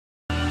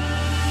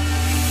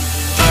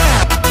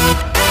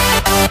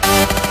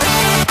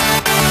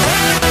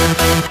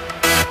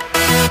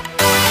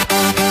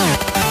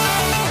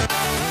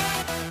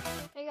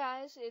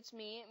it's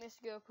me,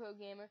 Mr. GoPro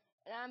Gamer,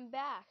 and I'm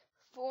back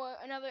for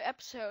another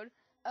episode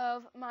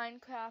of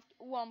Minecraft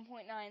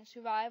 1.9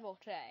 Survival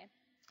today.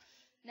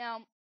 Now,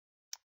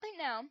 right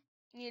now,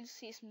 you need to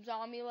see some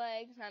zombie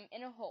legs, and I'm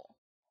in a hole.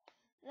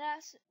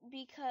 That's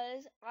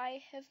because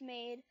I have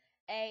made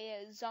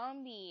a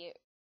zombie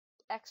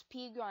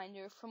XP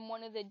grinder from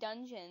one of the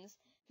dungeons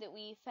that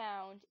we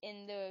found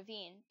in the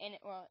ravine, in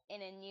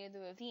and near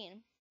the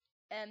ravine.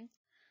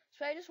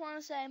 So I just want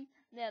to say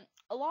that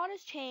a lot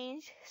has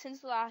changed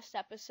since the last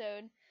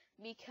episode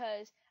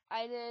because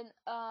I did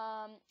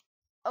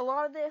a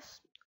lot of this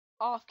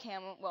off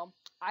camera. Well,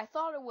 I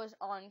thought it was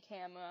on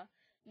camera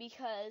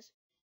because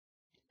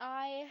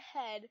I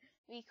had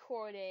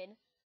recorded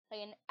like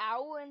an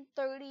hour and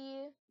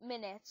 30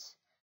 minutes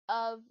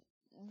of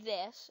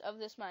this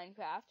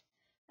Minecraft,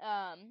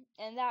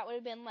 and that would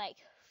have been like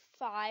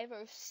 5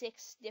 or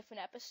 6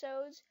 different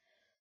episodes.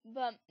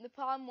 But the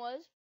problem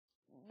was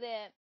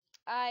that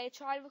I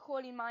tried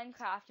recording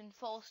Minecraft in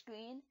full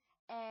screen,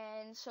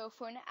 and so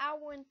for an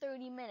hour and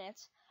 30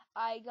 minutes,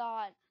 I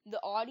got the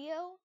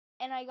audio,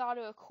 and I got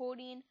a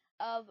recording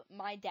of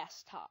my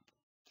desktop.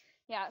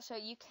 Yeah, so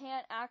you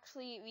can't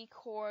actually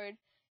record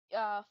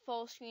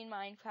full screen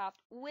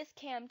Minecraft with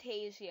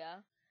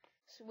Camtasia,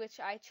 which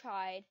I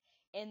tried,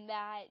 and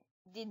that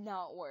did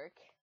not work.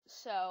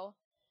 So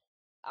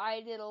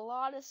I did a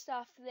lot of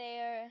stuff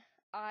there.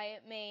 I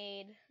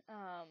made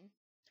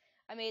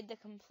the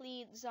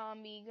complete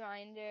zombie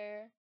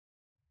grinder,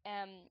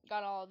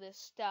 got all this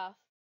stuff,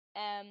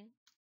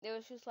 there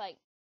was just like,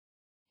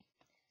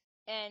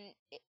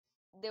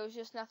 there was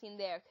just nothing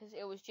there, because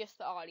it was just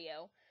the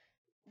audio,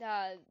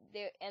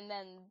 and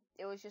then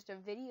it was just a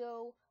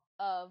video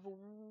of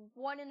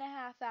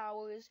 1.5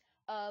 hours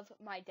of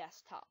my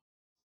desktop.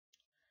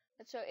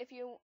 And so if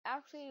you're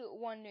actually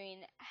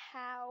wondering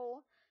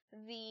how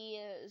the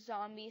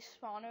zombie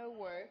spawner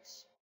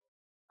works,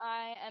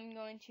 I am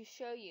going to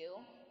show you.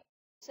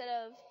 Instead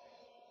of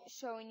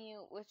showing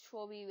you, which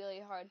will be really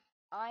hard,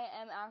 I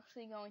am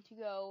actually going to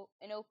go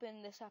and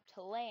open this up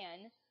to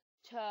LAN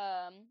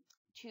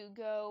to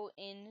go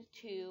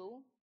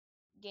into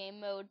game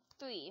mode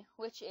 3,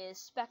 which is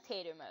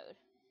spectator mode.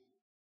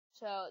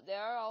 So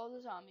there are all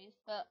the zombies.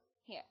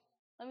 Here,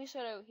 let me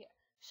start over here.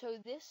 So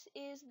this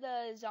is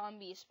the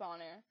zombie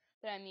spawner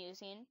that I'm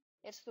using.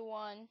 It's the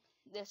one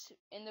that's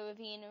in the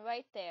ravine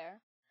right there,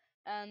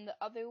 and the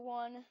other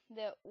one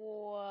that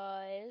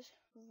was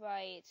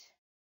right.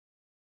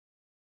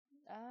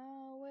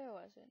 Where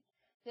was it?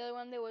 The other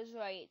one that was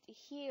right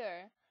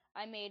here,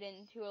 I made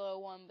into a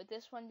little one, but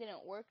this one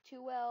didn't work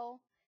too well.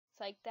 It's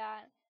like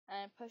that,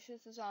 and it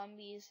pushes the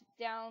zombies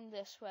down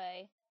this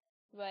way,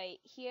 right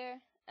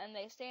here, and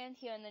they stand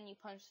here, and then you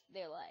punch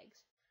their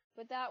legs.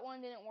 But that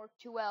one didn't work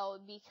too well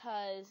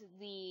because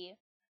the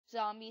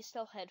zombies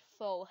still had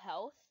full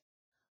health,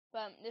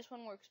 but this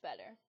one works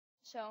better.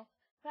 So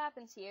what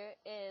happens here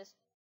is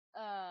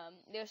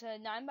there's a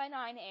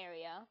 9x9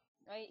 area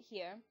right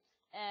here,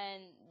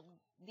 and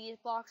these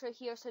blocks are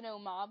here so no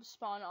mobs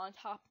spawn on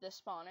top of the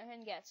spawner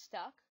and get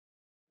stuck.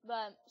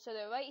 But so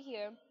they're right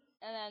here,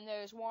 and then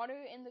there's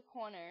water in the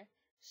corner,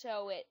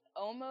 so it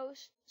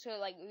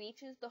like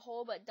reaches the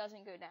hole but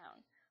doesn't go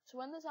down. So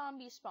when the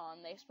zombies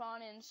spawn, they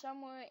spawn in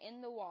somewhere in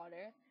the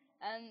water,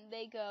 and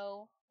they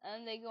go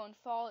and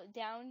fall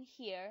down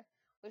here,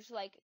 which is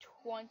like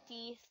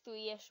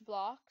 23-ish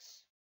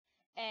blocks,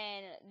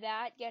 and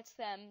that gets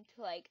them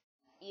to like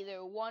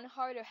either 1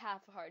 heart or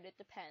half a heart. It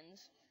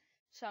depends.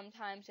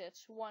 Sometimes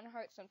it's 1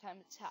 heart,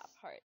 sometimes it's half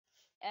heart.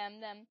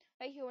 And then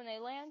right here, when they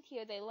land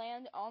here, they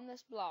land on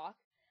this block,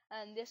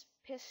 and this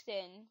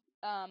piston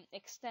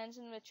extends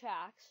and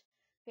retracts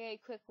very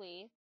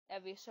quickly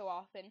every so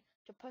often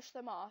to push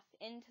them off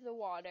into the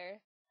water.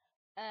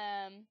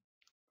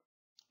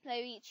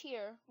 They reach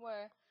here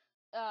where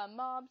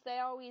mobs, they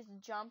always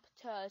jump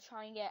to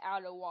try and get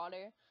out of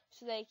water,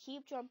 so they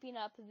keep jumping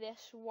up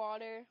this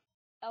water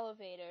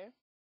elevator,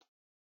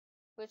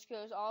 which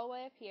goes all the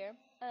way up here.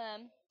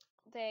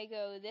 They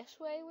go this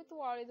way with the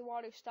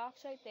water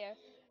stops right there,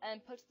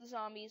 and puts the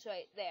zombies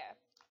right there.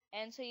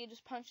 And so you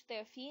just punch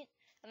their feet,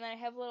 and then I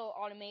have a little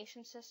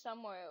automation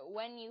system where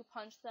when you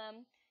punch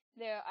them,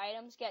 their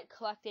items get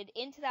collected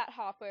into that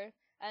hopper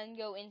and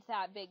go into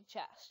that big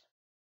chest.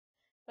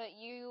 But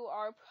you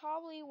are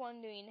probably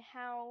wondering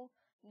how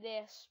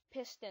this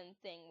piston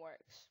thing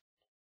works.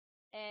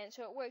 And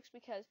so it works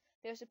because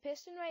there's a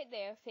piston right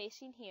there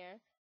facing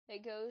here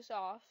that goes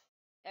off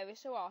every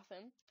so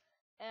often.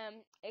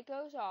 It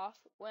goes off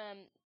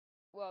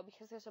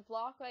because there's a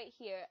block right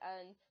here,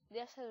 and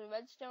this has a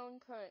redstone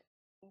current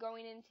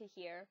going into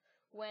here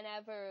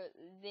whenever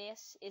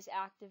this is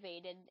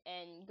activated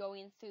and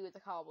going through the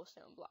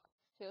cobblestone block.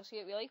 So you'll see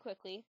it really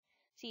quickly.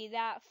 See,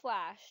 that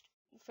flashed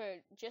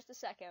for just a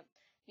second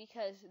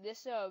because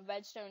this is a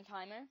redstone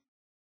timer,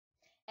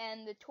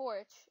 and the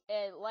torch,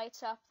 it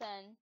lights up,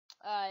 then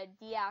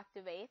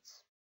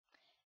deactivates.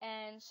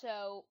 And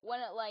so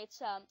when it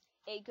lights up,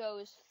 it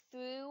goes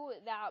through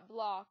that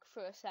block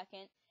for a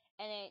second,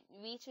 and it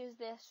reaches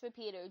this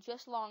repeater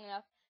just long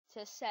enough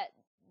to set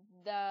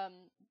that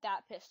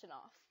piston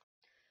off.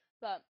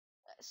 but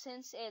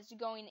since it's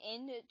going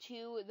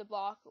into the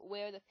block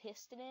where the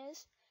piston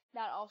is,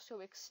 that also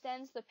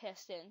extends the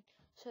piston.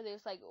 So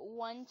there's like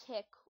one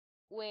tick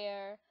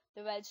where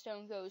the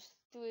redstone goes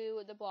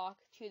through the block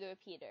to the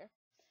repeater.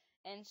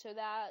 And so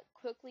that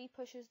quickly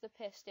pushes the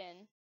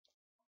piston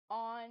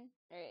on,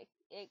 or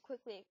it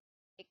quickly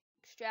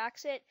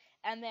extracts it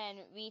and then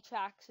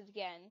retracts it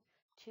again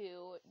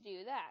to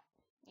do that.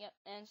 Yep,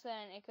 and so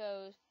then it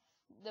goes,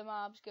 the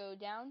mobs go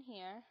down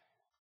here,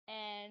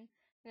 and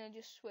I'm going to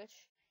just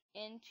switch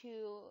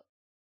into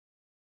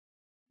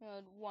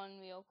mode 1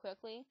 real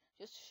quickly,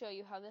 just to show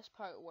you how this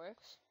part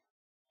works.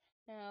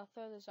 And I'll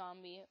throw the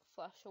zombie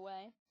flush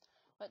away.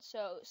 But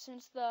so,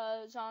 since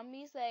the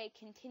zombies, they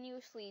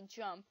continuously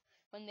jump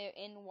when they're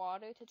in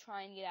water to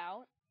try and get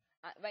out.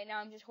 Right now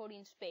I'm just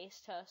holding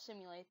space to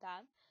simulate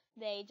that.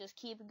 They just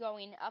keep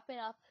going up and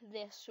up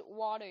this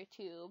water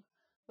tube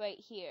right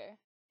here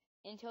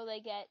until they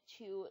get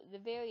to the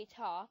very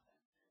top,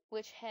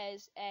 which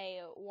has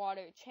a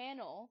water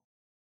channel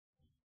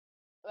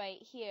right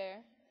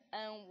here,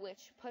 and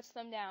which puts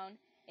them down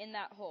in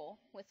that hole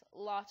with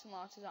lots and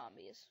lots of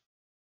zombies.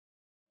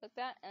 Like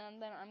that,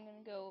 and then I'm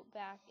going to go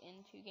back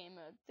into game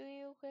mode 3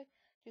 real quick,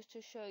 just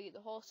to show you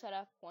the whole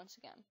setup once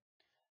again.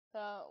 So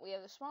we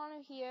have the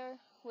spawner here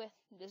with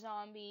the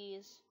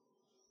zombies.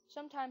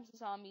 Sometimes the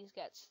zombies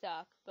get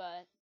stuck,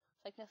 but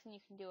it's like nothing you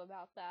can do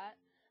about that.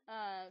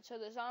 So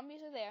the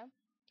zombies are there.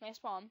 They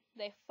spawn.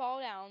 They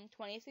fall down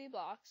 23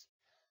 blocks.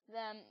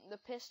 Then the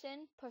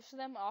piston pushes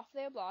them off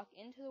their block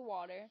into the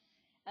water,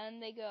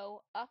 and they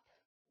go up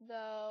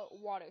the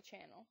water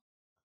channel,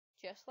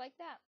 just like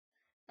that.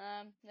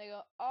 They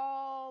go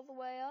all the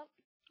way up.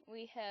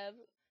 We have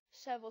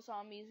several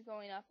zombies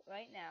going up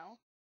right now.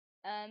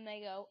 And they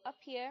go up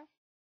here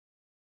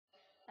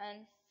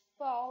and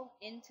fall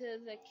into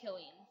the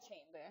killing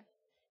chamber,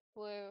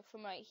 where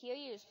from right here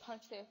you just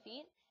punch their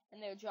feet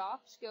and their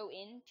drops go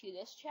into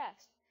this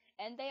chest.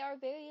 And they are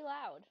very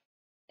loud,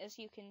 as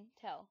you can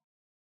tell.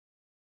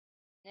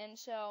 And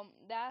so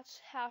that's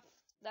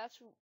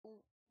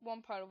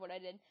one part of what I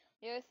did.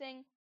 The other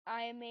thing,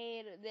 I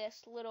made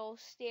this little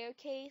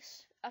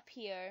staircase up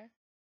here.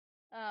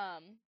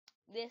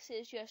 This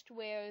is just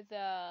where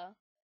the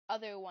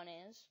other one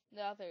is,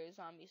 the other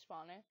zombie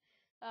spawner.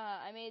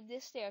 I made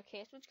this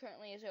staircase, which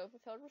currently is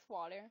overfilled with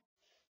water,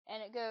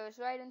 and it goes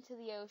right into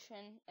the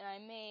ocean, and I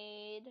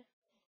made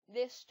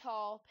this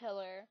tall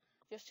pillar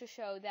just to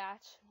show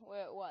that's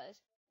where it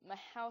was. My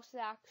house is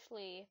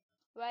actually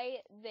right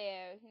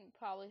there. You can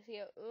probably see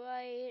it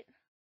right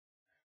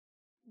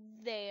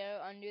there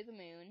under the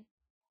moon.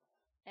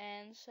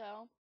 And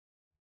so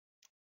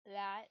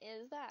that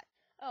is that.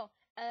 Oh,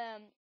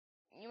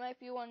 you might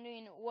be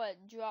wondering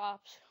what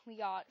drops we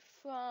got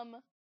from,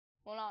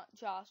 well, not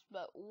drops,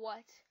 but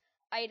what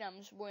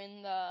items were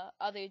in the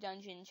other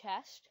dungeon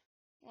chest.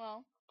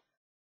 Well,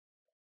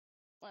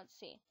 let's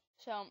see.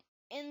 So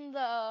in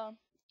the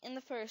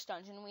first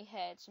dungeon, we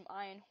had some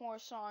iron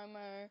horse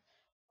armor.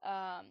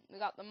 We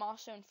got the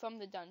moss stone from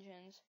the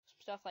dungeons,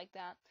 some stuff like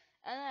that.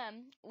 And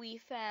then we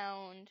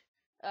found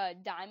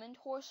diamond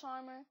horse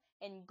armor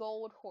and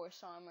gold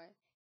horse armor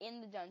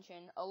in the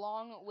dungeon,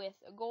 along with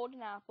a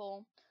golden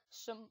apple,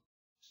 some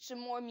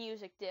more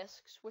music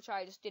discs, which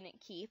I just didn't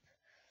keep.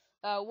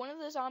 One of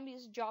the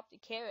zombies dropped a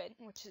carrot,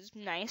 which is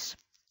nice.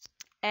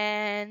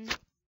 And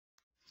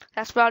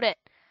that's about it.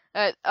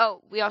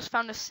 We also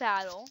found a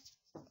saddle,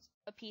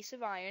 a piece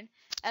of iron,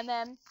 and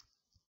then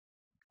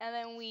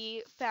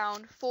we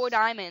found 4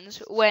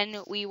 diamonds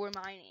when we were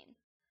mining,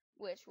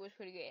 which was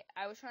pretty great.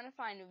 I was trying to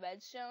find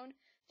redstone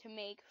to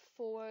make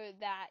for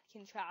that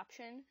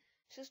contraption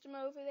system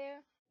over there,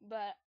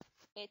 but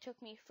it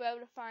took me forever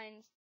to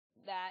find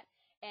that,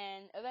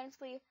 and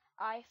eventually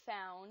I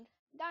found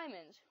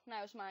diamonds when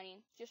I was mining,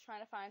 just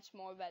trying to find some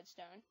more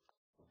redstone.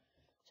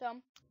 So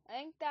I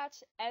think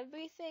that's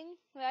everything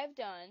that I've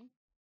done.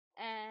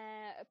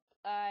 And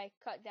I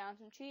cut down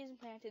some trees and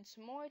planted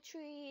some more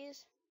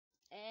trees,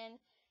 and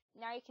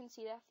now you can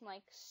see that from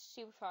like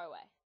super far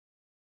away.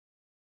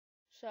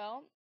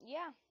 So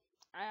yeah,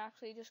 I'm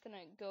actually just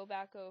gonna go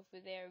back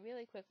over there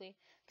really quickly,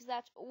 because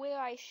that's where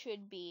I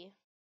should be.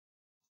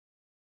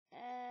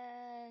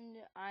 And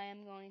I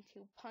am going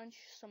to punch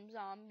some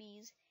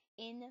zombies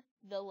in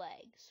the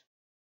legs,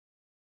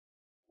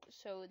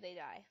 so they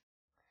die.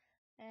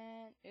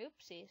 And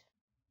oopsies,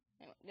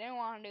 didn't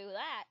want to do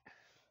that.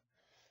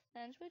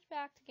 Then switch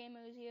back to Game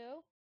Mode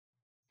 0,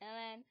 and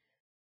then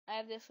I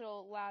have this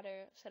little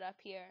ladder set up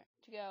here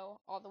to go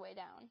all the way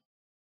down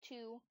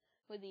to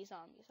where these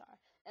zombies are.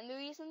 And the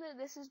reason that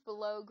this is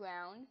below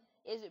ground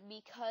is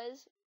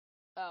because,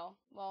 oh,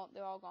 well,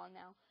 they're all gone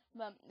now,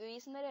 but the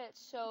reason that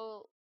it's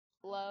so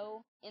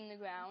low in the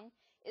ground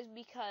is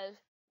because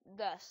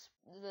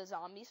the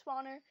zombie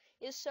spawner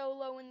is so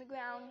low in the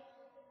ground,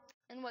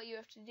 and what you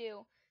have to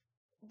do,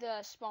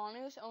 the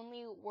spawners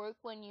only work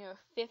when you're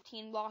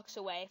 15 blocks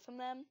away from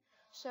them,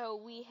 so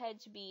we had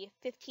to be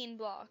 15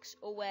 blocks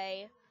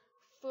away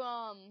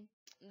from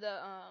the,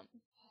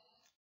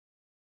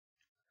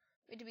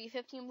 we had to be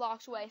 15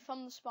 blocks away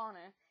from the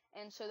spawner,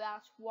 and so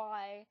that's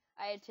why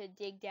I had to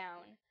dig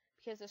down,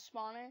 because the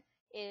spawner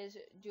is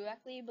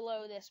directly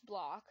below this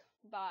block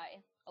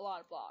by a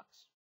lot of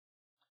blocks.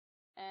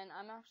 And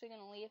I'm actually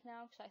going to leave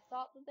now because I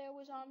thought that there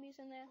were zombies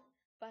in there,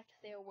 but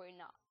there were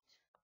not.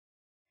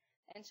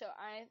 And so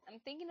I'm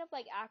thinking of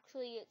like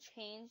actually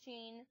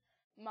changing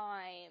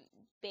my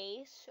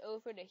base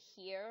over to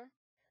here,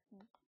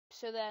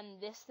 so then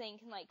this thing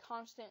can like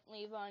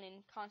constantly run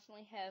and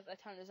constantly have a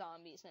ton of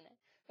zombies in it,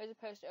 as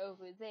opposed to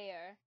over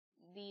there,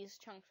 these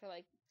chunks are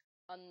like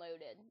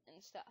unloaded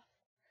and stuff.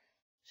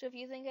 So if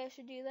you think I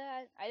should do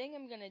that, I think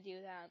I'm gonna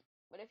do that.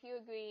 But if you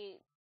agree,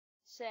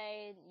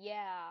 say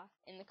yeah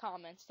in the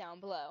comments down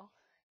below,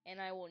 and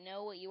I will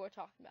know what you are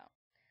talking about.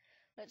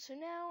 But so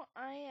now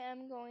I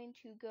am going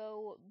to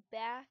go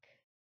back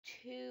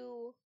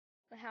to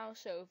the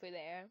house over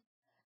there.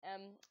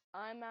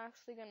 I'm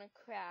actually gonna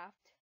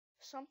craft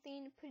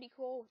something pretty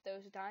cool with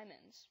those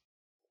diamonds.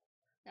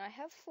 Now I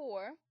have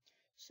 4,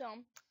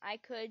 so I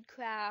could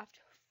craft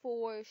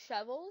 4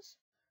 shovels,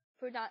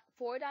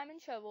 4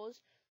 diamond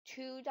shovels,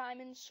 2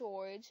 diamond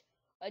swords,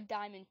 a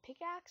diamond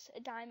pickaxe, a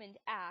diamond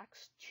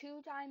axe,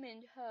 2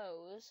 diamond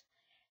hoes,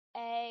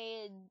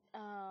 an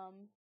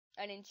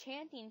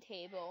enchanting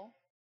table,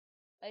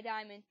 a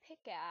diamond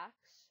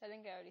pickaxe. I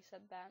think I already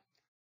said that.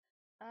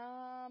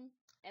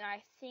 And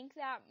I think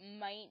that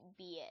might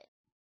be it.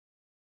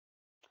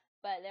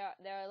 But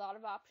there are a lot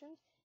of options,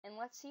 and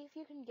let's see if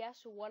you can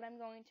guess what I'm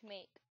going to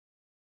make.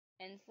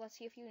 And let's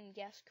see if you can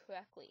guess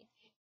correctly.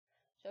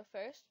 So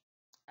first,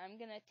 I'm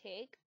gonna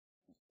take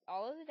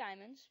all of the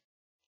diamonds,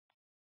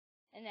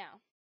 and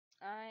now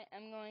I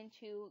am going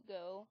to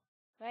go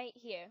right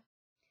here,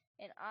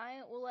 and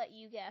I will let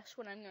you guess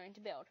what I'm going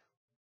to build.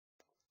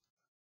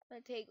 I'm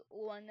gonna take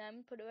 1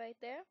 diamond, put it right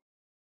there.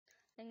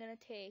 I'm gonna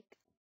take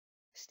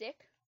a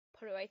stick,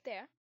 put it right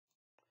there.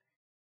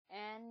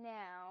 And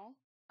now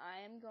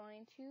I am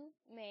going to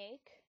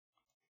make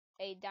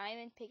a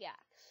diamond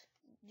pickaxe,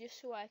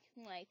 just so I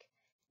can like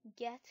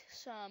get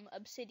some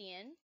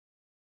obsidian,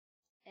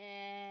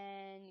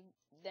 and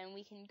then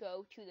we can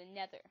go to the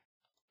nether.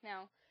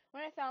 Now,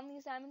 when I found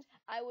these diamonds,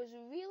 I was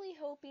really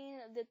hoping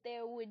that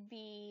there would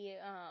be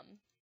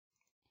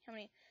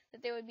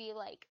that there would be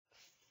like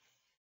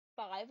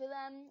 5 of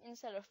them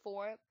instead of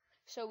 4,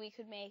 so we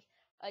could make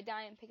a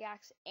diamond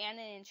pickaxe and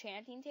an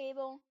enchanting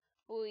table.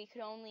 But we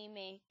could only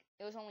make,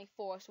 it was only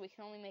 4, so we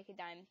can only make a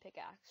diamond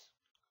pickaxe.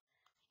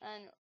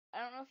 And I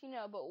don't know if you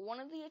know, but one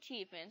of the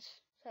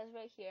achievements says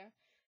right here,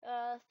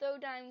 throw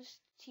diamonds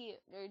to you,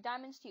 or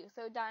diamonds to you,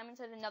 throw diamonds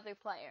at another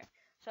player.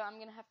 So I'm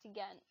gonna have to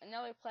get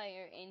another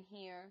player in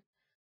here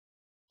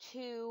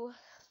to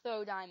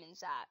throw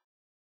diamonds at,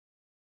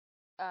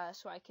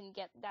 so I can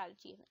get that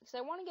achievement. Because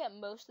I want to get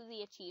most of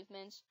the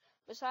achievements,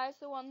 besides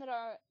the ones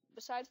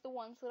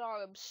that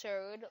are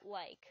absurd,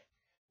 like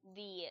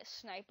the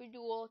sniper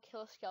duel,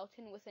 kill a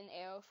skeleton with an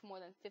arrow for more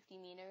than 50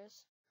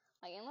 meters.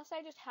 Like, unless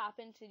I just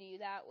happen to do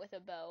that with a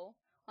bow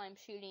while I'm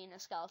shooting a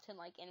skeleton,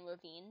 like, in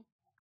ravine.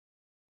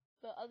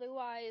 But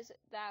otherwise,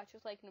 that's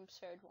just, like, an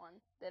absurd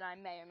one that I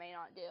may or may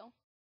not do.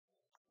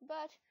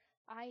 But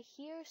I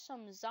hear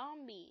some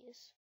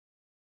zombies.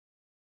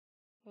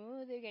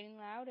 Ooh, they're getting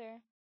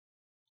louder.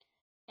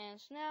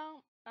 And so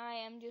now I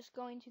am just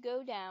going to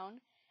go down,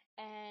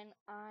 and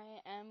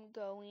I am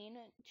going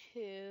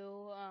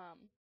to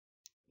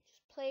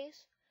just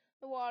place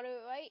the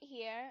water right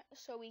here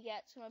so we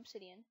get some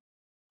obsidian.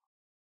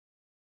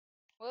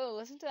 Whoa,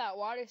 listen to that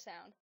water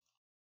sound.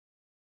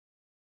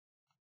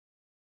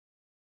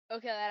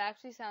 Okay, that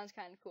actually sounds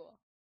kind of cool.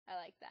 I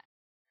like that.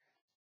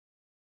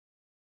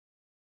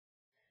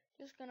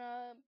 Just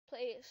gonna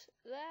place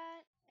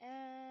that,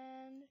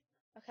 and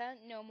okay,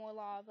 no more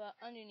lava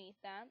underneath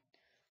that.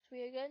 So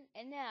we are good.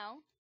 And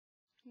now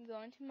I'm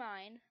going to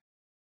mine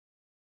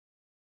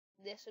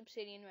this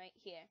obsidian right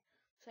here.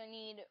 So I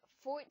need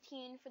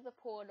 14 for the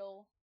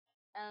portal,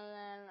 and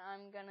then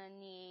I'm gonna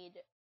need,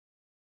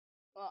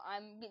 well,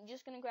 I'm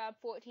just gonna grab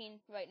 14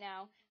 right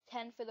now,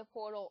 10 for the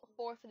portal,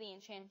 4 for the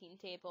enchanting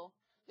table,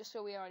 just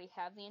so we already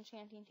have the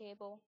enchanting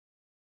table.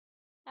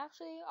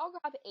 Actually, I'll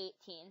grab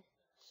 18.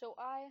 So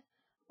I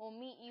will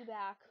meet you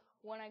back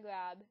when I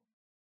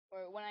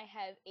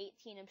have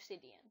 18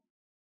 obsidian.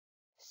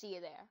 See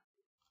you there.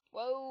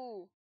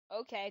 Whoa!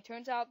 Okay,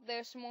 turns out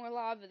there's some more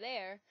lava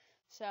there.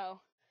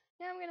 So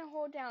now I'm gonna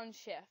hold down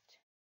shift.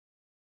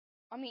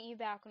 I'll meet you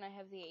back when I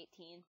have the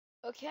 18.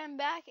 Okay, I'm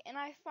back, and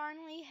I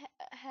finally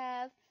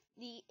have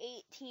the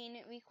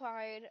 18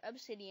 required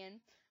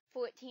obsidian,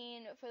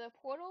 14 for the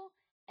portal,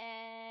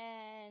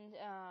 and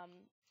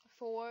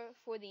 4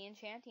 for the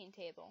enchanting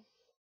table.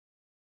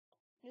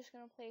 I'm just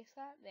gonna place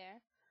that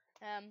there.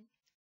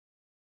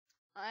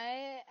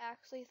 I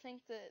actually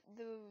think that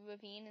the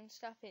ravine and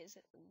stuff is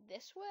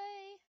this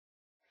way.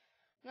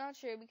 I'm not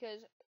sure,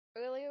 because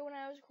earlier when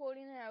I was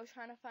recording and I was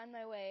trying to find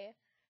my way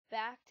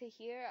back to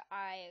here,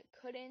 I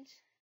couldn't,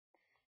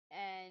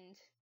 and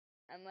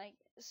I'm like,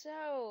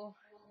 so,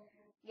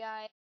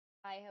 guys,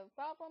 I have a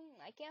problem,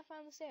 I can't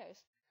find the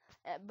stairs.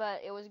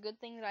 But it was a good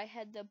thing that I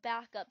had the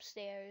backup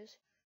stairs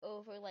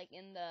over like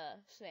in the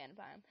savannah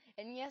biome.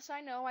 And yes,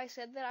 I know I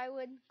said that I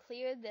would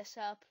clear this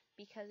up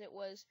because it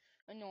was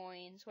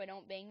annoying, so I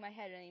don't bang my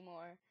head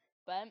anymore.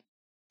 But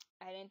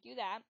I didn't do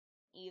that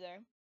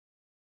either.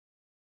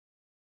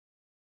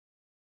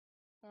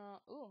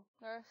 Ooh,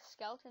 there are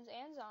skeletons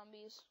and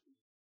zombies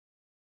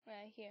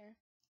right here.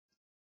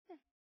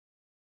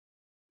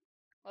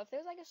 Well, if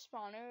there's like a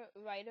spawner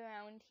right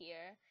around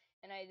here,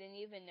 and I didn't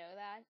even know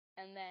that,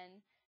 and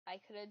then I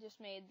could have just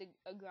made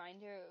a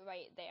grinder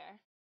right there,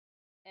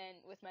 and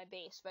with my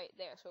base right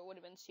there, so it would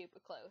have been super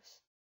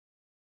close.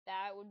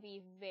 That would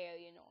be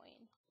very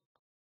annoying.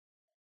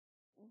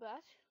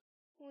 But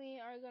we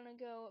are gonna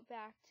go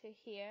back to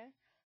here.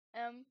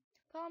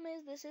 Problem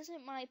is, this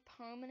isn't my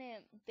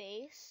permanent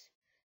base,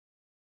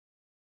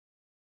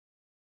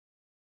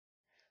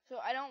 so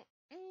I don't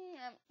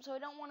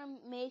want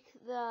to make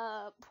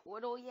the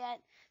portal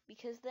yet,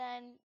 because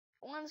then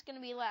one, it's gonna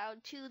be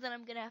loud, two, then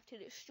I'm gonna have to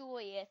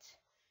destroy it,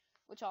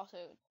 which also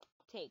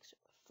takes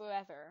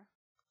forever.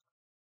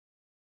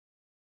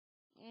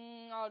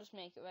 I'll just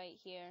make it right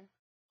here.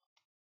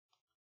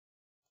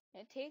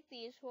 And take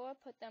these 4,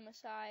 put them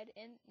aside,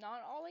 and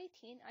not all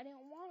 18. I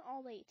didn't want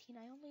all 18.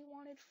 I only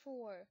wanted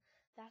 4.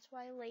 That's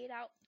why I laid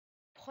out.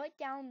 Put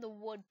down the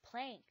wood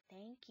plank.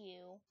 Thank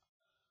you.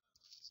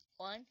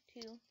 1,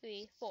 2,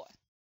 3, 4.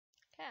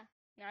 Okay.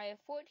 Now I have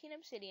 14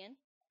 obsidian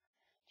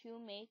to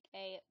make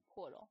a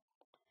portal.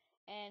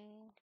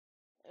 And,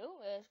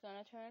 it's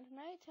gonna turn to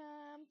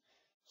nighttime.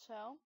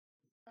 So,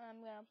 I'm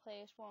gonna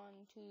place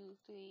 1, 2,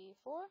 3,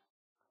 4.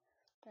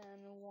 Then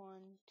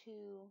 1,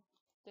 2,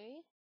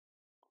 3.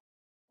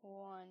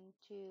 1,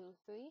 2,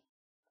 3.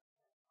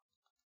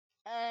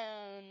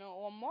 And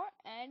one more,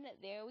 and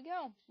there we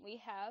go. We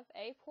have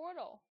a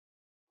portal.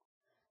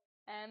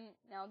 And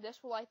now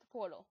this will light the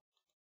portal.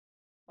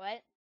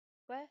 What?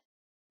 What?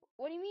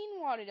 What do you mean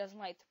water doesn't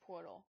light the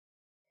portal?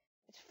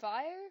 It's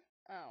fire?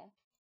 Oh.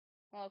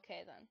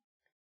 Okay then.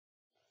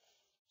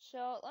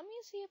 So let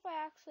me see if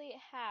I actually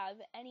have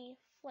any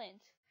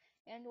flint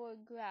and or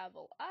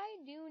gravel. I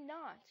do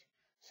not.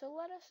 So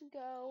let us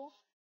go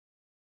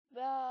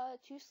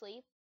to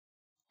sleep,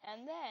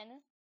 and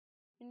then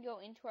we can go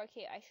into our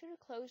cave. I should have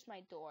closed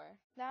my door.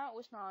 That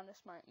was not a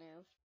smart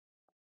move.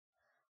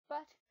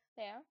 But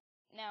there.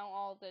 Now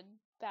all the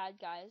bad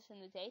guys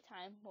in the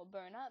daytime will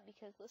burn up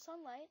because of the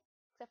sunlight,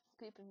 except for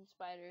creeping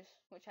spiders,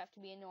 which have to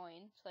be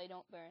annoying so they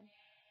don't burn.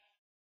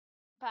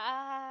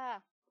 Bah!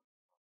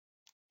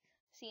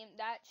 See,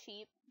 that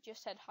sheep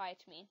just said hi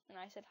to me, and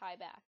I said hi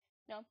back.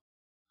 No.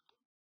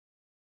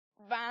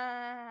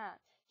 Bah!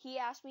 He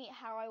asked me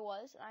how I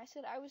was, and I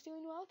said I was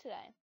doing well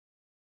today.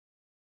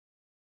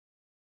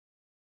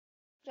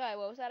 Sorry,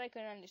 what was that? I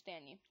couldn't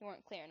understand you. You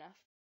weren't clear enough.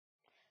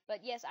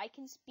 But yes, I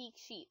can speak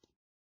sheep.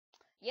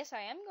 Yes,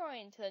 I am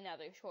going to the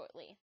Nether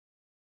shortly.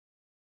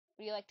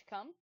 Would you like to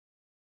come?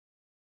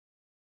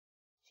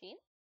 Sheep?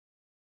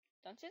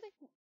 Don't you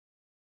think?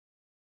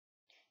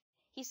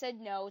 He said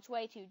no, it's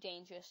way too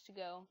dangerous to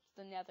go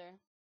to the Nether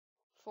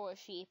for a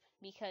sheep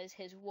because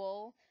his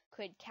wool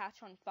could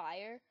catch on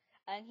fire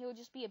and he would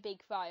just be a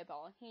big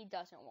fireball, and he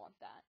doesn't want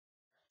that.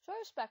 So I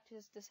respect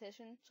his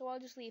decision, so I'll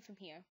just leave him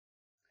here.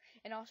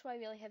 And also, I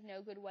really have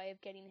no good way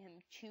of getting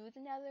him to the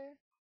Nether,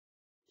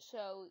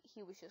 so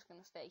he was just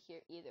gonna stay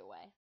here either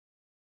way.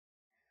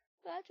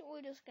 But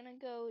we're just gonna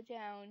go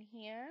down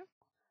here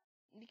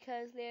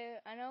because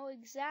I know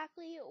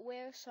exactly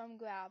where some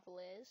gravel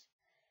is,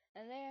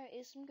 and there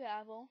is some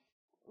gravel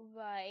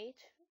right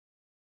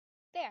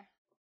there.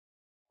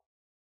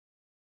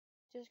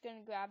 Just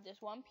gonna grab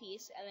this one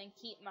piece and then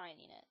keep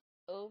mining it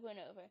over and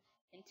over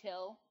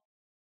until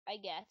I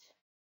get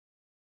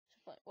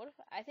some. What if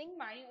I think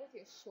mining with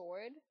your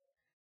sword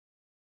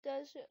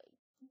does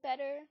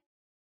better?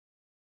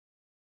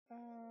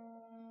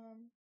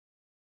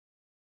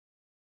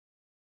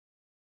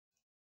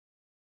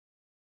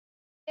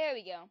 There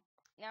we go.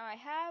 Now I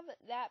have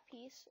that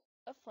piece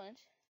of flint.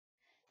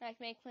 And I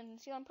can make flint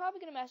and steel. I'm probably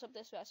gonna mess up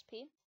this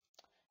recipe.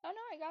 Oh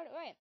no, I got it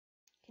right.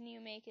 Can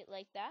you make it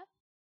like that?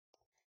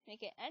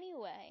 Make it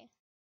anyway.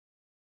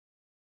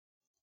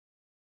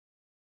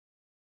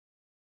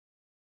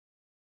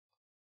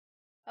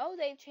 Oh,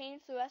 they've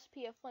changed the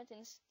recipe of flint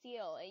and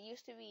steel. It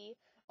used to be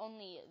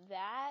only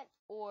that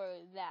or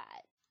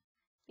that.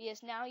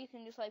 Because now you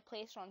can just like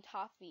place it on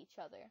top of each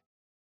other.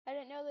 I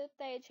didn't know that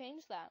they had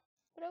changed that.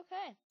 But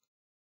okay.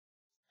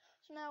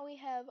 So now we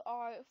have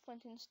our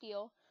flint and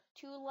steel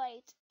to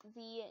light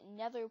the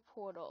Nether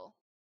portal.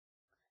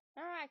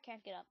 I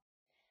can't get up.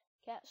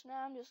 Okay, so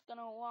now I'm just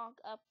gonna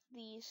walk up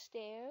these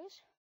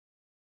stairs.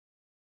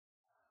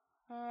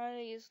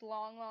 These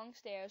long, long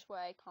stairs where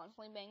I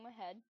constantly bang my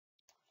head.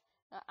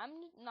 Now, I'm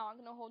not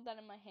gonna hold that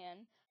in my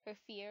hand for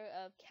fear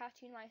of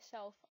catching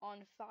myself on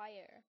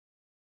fire.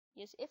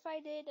 Yes, if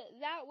I did,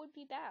 that would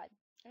be bad.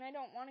 And I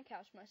don't want to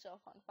catch myself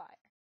on fire.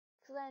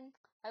 Because then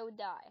I would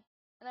die.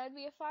 And I would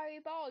be a fiery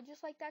ball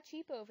just like that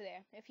sheep over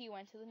there if he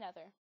went to the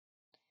Nether.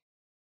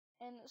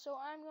 And so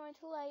I'm going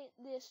to light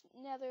this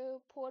Nether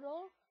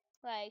portal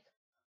like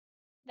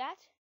that.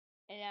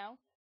 And now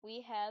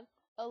we have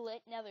a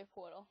lit nether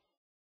portal.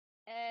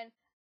 And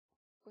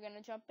we're going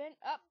to jump in.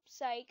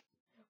 Psych.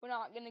 We're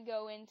not going to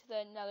go into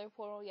the nether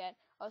portal yet.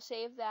 I'll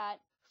save that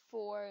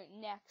for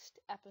next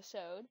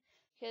episode,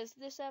 because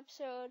this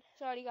episode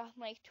has already gotten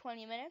like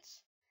 20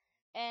 minutes.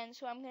 And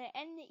so I'm going to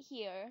end it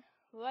here,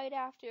 right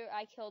after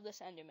I kill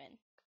this Enderman.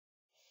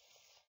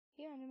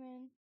 Here,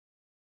 Enderman.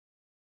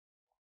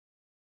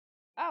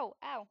 Oh,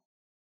 ow.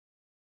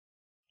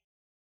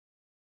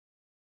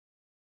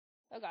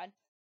 Oh, God.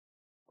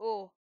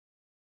 Oh.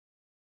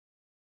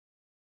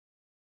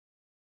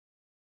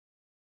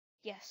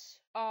 Yes.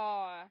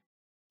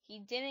 He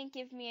didn't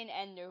give me an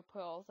ender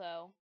pearl,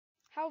 though.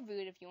 How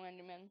rude of you,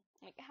 Enderman.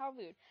 Like, how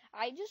rude.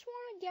 I just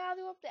want to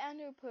gather up the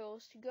ender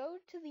pearls to go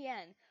to the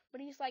end.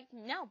 But he's like,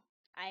 no,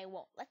 I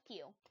won't let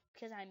you.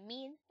 Because I'm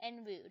mean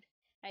and rude.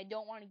 I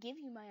don't want to give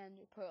you my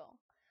ender pearl.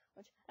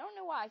 Which, I don't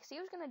know why, because he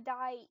was going to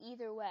die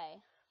either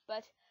way.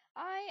 But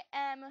I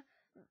am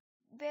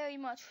very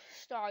much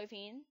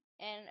starving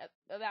and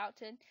about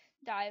to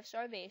die of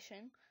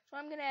starvation. So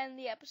I'm going to end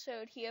the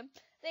episode here.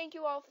 Thank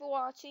you all for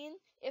watching.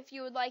 If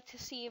you would like to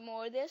see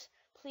more of this,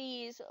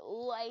 please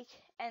like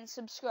and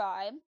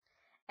subscribe.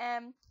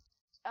 And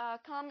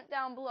comment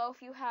down below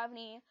if you have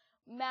any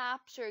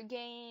maps or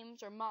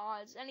games or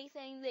mods,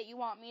 anything that you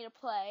want me to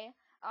play.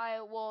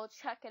 I will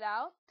check it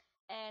out.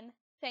 And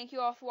thank you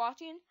all for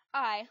watching.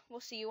 I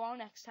will see you all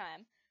next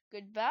time.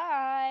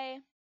 Goodbye.